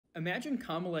Imagine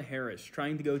Kamala Harris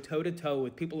trying to go toe-to-toe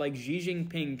with people like Xi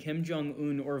Jinping, Kim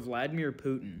Jong-un, or Vladimir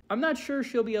Putin. I'm not sure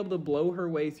she'll be able to blow her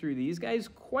way through these guys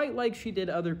quite like she did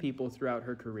other people throughout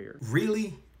her career.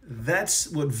 Really? That's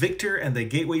what Victor and the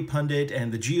Gateway Pundit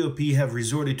and the GOP have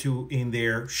resorted to in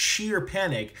their sheer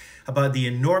panic about the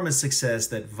enormous success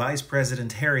that Vice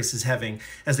President Harris is having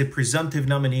as the presumptive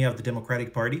nominee of the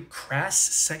Democratic Party? Crass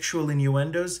sexual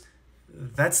innuendos?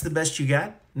 That's the best you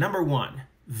got? Number one,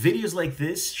 videos like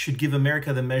this should give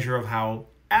America the measure of how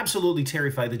absolutely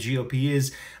terrified the GOP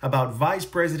is about Vice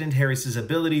President Harris's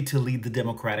ability to lead the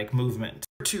Democratic movement.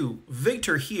 Number two,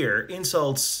 Victor here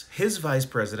insults his vice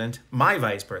president, my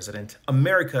vice president,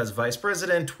 America's vice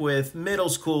president with middle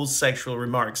school sexual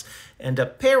remarks, and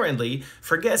apparently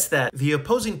forgets that the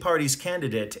opposing party's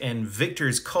candidate and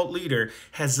Victor's cult leader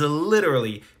has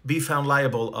literally been found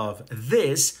liable of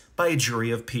this by a jury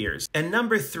of peers. And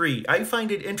number three, I find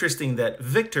it interesting that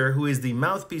Victor, who is the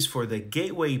mouthpiece for the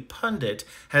Gateway Pundit,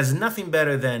 has nothing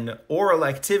better than oral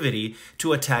activity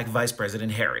to attack Vice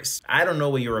President Harris. I don't know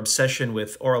what your obsession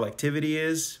with oral activity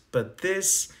is, but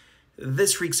this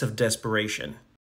reeks of desperation.